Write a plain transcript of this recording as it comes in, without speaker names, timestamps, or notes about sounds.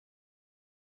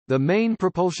The main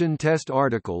propulsion test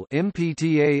article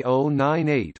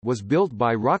MPTA-098 was built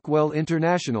by Rockwell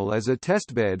International as a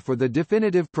testbed for the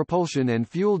definitive propulsion and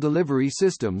fuel delivery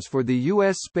systems for the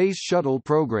U.S. Space Shuttle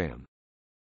program.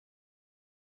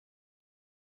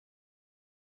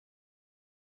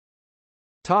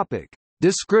 Topic.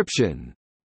 Description.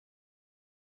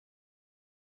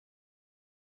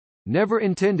 Never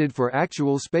intended for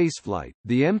actual spaceflight,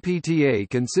 the MPTA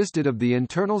consisted of the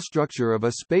internal structure of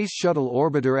a Space Shuttle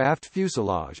orbiter aft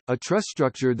fuselage, a truss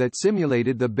structure that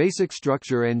simulated the basic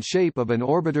structure and shape of an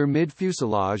orbiter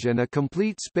mid-fuselage, and a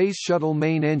complete Space Shuttle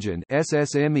main engine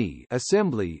 (SSME)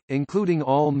 assembly, including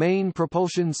all main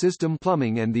propulsion system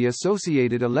plumbing and the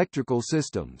associated electrical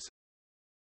systems.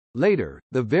 Later,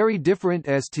 the very different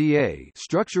STA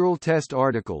structural test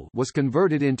article was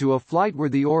converted into a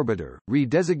flightworthy orbiter,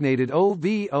 redesignated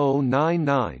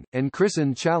OV-099, and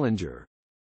christened Challenger.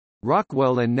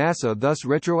 Rockwell and NASA thus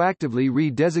retroactively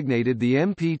redesignated the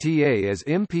MPTA as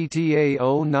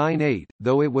MPTA-098,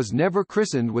 though it was never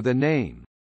christened with a name.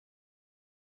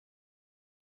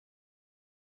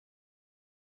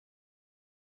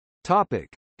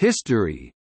 Topic: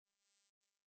 History.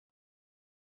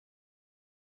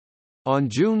 On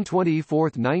June 24,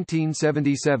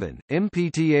 1977,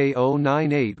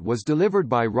 MPTA-098 was delivered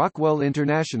by Rockwell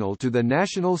International to the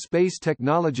National Space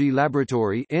Technology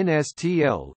Laboratory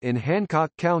 (NSTL) in Hancock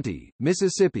County,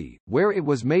 Mississippi, where it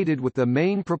was mated with the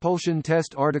main propulsion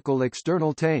test article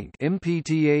external tank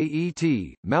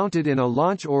MPTA-ET, mounted in a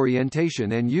launch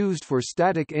orientation and used for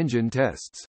static engine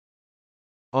tests.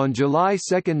 On July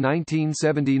 2,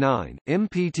 1979,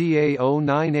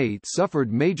 MPTA-098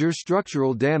 suffered major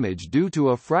structural damage due to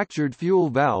a fractured fuel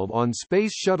valve on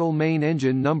Space Shuttle main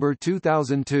engine number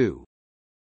 2002.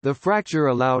 The fracture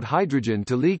allowed hydrogen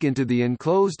to leak into the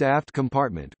enclosed aft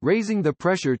compartment, raising the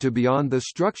pressure to beyond the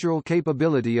structural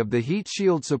capability of the heat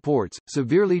shield supports,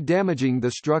 severely damaging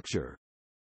the structure.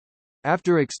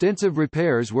 After extensive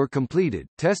repairs were completed,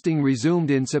 testing resumed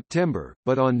in September,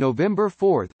 but on November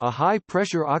 4, a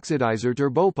high-pressure oxidizer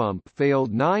turbopump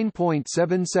failed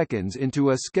 9.7 seconds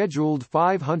into a scheduled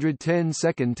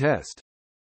 510-second test.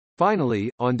 Finally,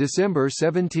 on December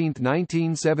 17,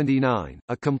 1979,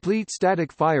 a complete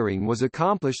static firing was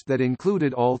accomplished that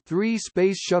included all three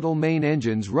Space Shuttle main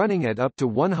engines running at up to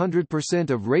 100%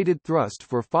 of rated thrust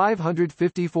for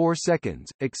 554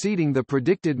 seconds, exceeding the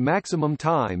predicted maximum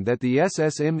time that the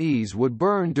SSMEs would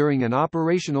burn during an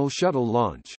operational shuttle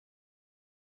launch.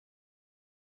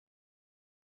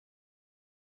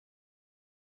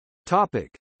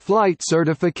 Topic: Flight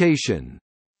certification.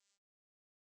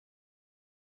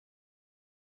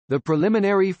 The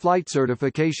Preliminary Flight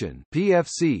Certification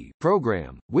 (PFC)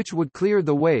 program, which would clear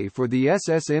the way for the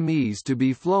SSMEs to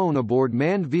be flown aboard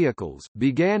manned vehicles,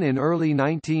 began in early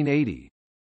 1980.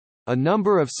 A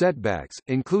number of setbacks,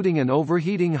 including an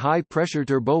overheating high-pressure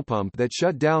turbopump that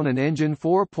shut down an engine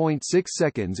 4.6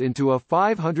 seconds into a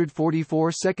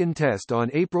 544-second test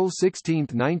on April 16,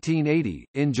 1980.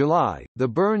 In July, the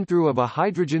burn-through of a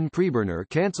hydrogen preburner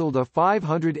cancelled a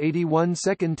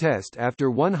 581-second test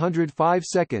after 105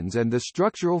 seconds, and the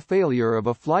structural failure of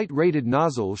a flight-rated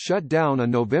nozzle shut down a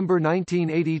November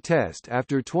 1980 test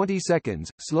after 20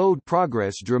 seconds, slowed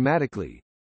progress dramatically.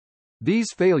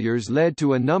 These failures led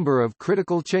to a number of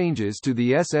critical changes to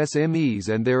the SSMEs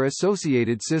and their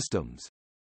associated systems.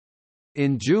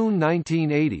 In June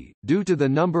 1980, due to the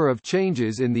number of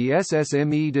changes in the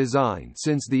SSME design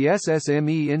since the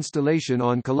SSME installation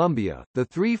on Columbia, the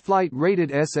three flight-rated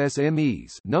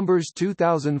SSMEs numbers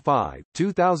 2005,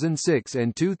 2006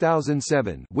 and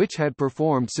 2007, which had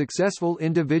performed successful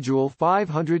individual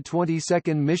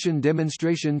 520-second mission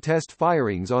demonstration test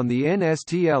firings on the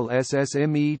NSTL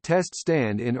SSME test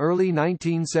stand in early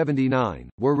 1979,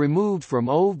 were removed from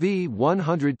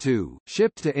OV-102,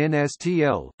 shipped to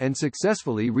NSTL, and successfully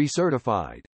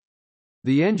recertified.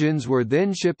 The engines were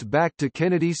then shipped back to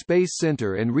Kennedy Space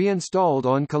Center and reinstalled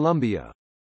on Columbia.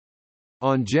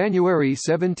 On January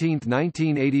 17,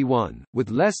 1981,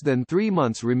 with less than 3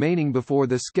 months remaining before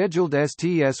the scheduled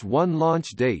STS-1 launch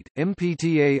date,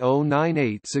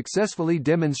 MPTA-098 successfully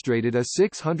demonstrated a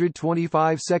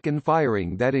 625-second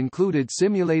firing that included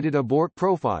simulated abort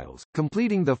profiles,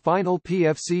 completing the final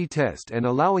PFC test and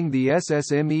allowing the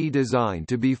SSME design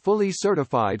to be fully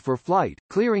certified for flight,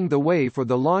 clearing the way for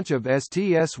the launch of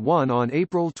STS-1 on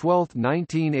April 12,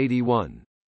 1981.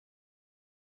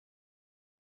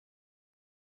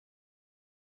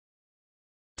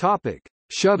 Topic: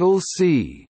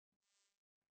 Shuttle-C.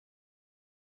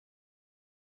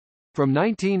 From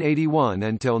 1981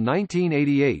 until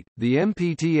 1988, the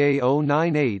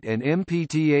MPTA-098 and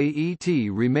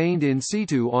MPTA-ET remained in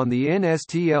situ on the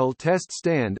NSTL test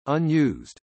stand,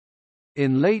 unused.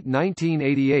 In late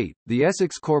 1988, the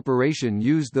Essex Corporation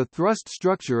used the thrust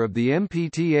structure of the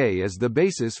MPTA as the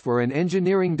basis for an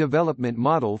engineering development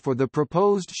model for the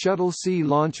proposed Shuttle-C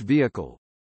launch vehicle.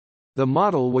 The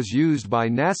model was used by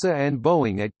NASA and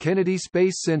Boeing at Kennedy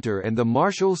Space Center and the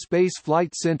Marshall Space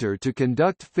Flight Center to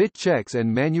conduct fit checks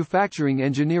and manufacturing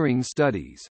engineering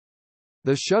studies.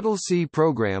 The Shuttle-C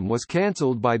program was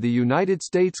cancelled by the United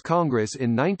States Congress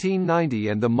in 1990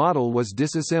 and the model was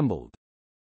disassembled.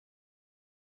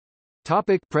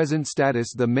 Present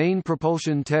status. The main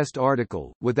propulsion test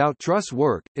article, Without Truss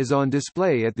Work, is on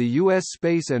display at the U.S.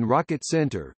 Space and Rocket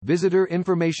Center, Visitor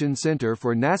Information Center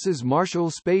for NASA's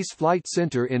Marshall Space Flight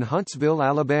Center in Huntsville,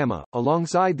 Alabama,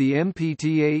 alongside the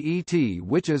MPTA-ET,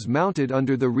 which is mounted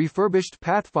under the refurbished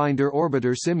Pathfinder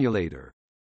Orbiter simulator.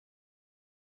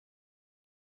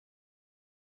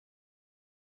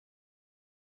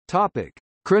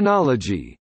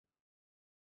 Chronology.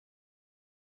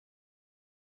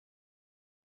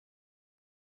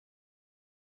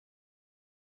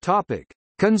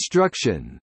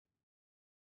 Construction.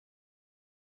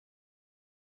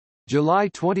 July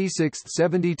 26,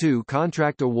 72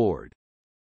 contract award.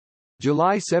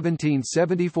 July 17,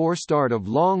 74 start of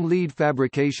long lead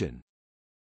fabrication.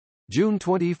 June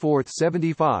 24,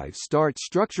 75 start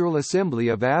structural assembly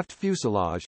of aft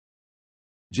fuselage.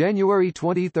 January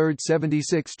 23,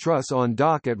 76 truss on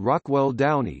dock at Rockwell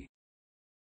Downey.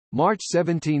 March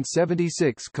 17,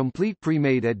 76 complete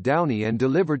pre-made at Downey and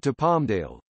delivered to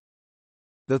Palmdale.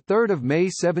 3 May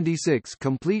 76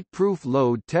 complete proof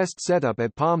load test setup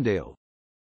at Palmdale.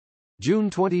 June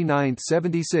 29,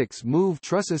 76 move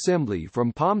truss assembly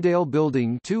from Palmdale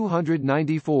Building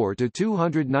 294 to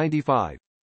 295.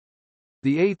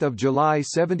 8 July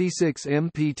 76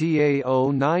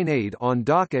 MPTA-098 on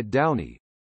dock at Downey.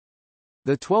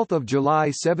 12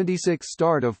 July 76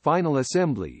 start of final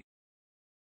assembly.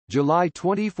 July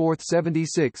 24,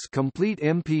 76 complete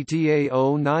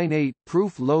MPTA-098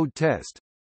 proof load test.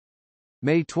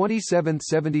 May 27,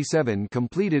 77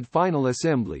 completed final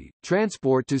assembly,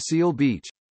 transport to Seal Beach.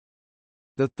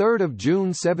 3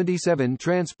 June 77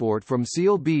 transport from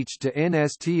Seal Beach to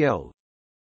NSTL.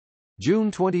 June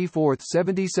 24,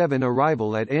 77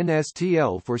 arrival at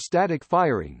NSTL for static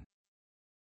firing.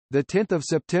 10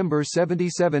 September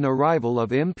 77 arrival of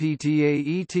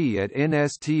MPTA-ET at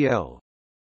NSTL.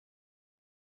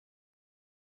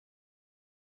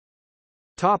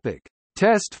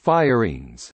 Test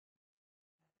firings.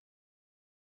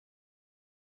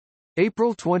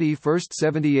 April 21,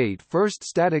 78 first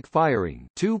static firing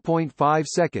 2.5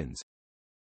 seconds.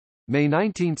 May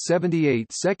 19, 78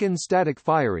 second static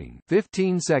firing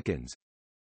 15 seconds.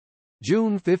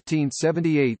 June 15,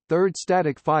 78 third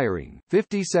static firing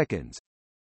 50 seconds.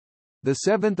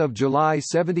 7 July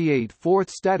 78 fourth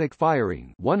static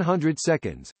firing 100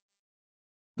 seconds.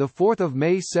 4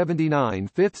 May 79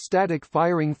 fifth static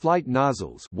firing flight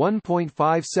nozzles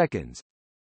 1.5 seconds.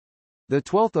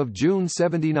 12 June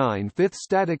 79 fifth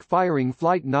static firing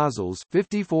flight nozzles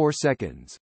 54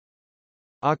 seconds.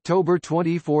 October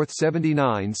 24,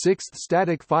 79 sixth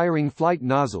static firing flight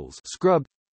nozzles scrub.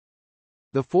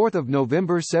 4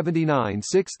 November 79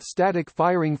 sixth static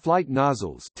firing flight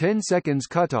nozzles 10 seconds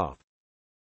cutoff.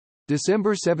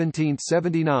 December 17,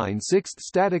 79 sixth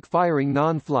static firing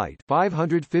non-flight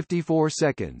 554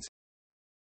 seconds.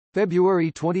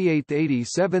 February 28,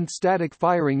 87th static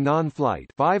firing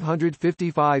non-flight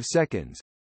 555 seconds.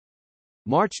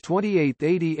 March 28,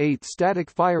 88th static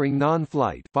firing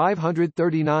non-flight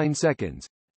 539 seconds.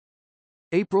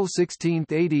 April 16,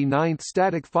 89th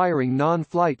static firing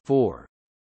non-flight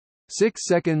 4.6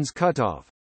 seconds cutoff.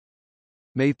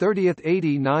 May 30,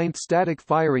 89th static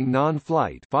firing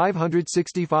non-flight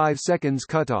 565 seconds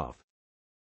cutoff.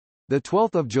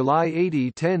 12 July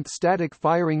 80 10th static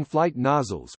firing flight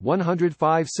nozzles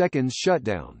 105 seconds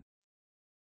shutdown.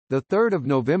 3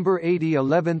 November 80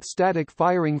 11th static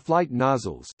firing flight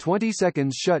nozzles 20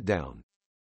 seconds shutdown.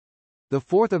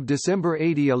 4 December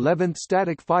 80 11th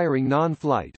static firing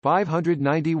non-flight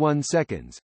 591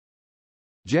 seconds.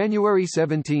 January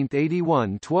 17,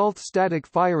 81 12th static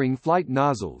firing flight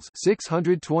nozzles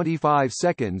 625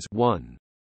 seconds 1.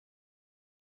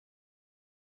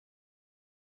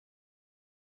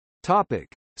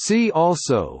 See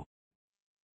also: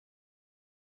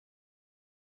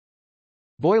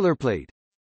 Boilerplate,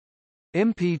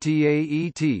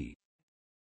 MPTA-ET,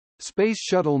 Space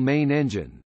Shuttle main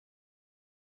engine.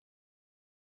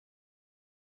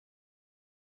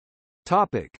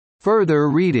 Further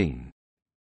reading.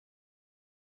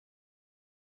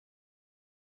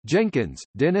 Jenkins,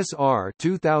 Dennis R.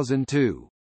 2002.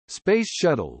 Space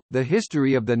Shuttle, The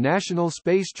History of the National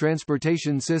Space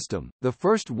Transportation System, The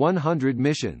First 100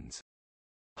 Missions.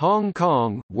 Hong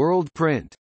Kong, World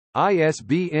Print.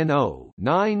 ISBN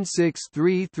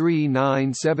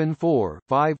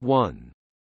 0-9633974-5-1.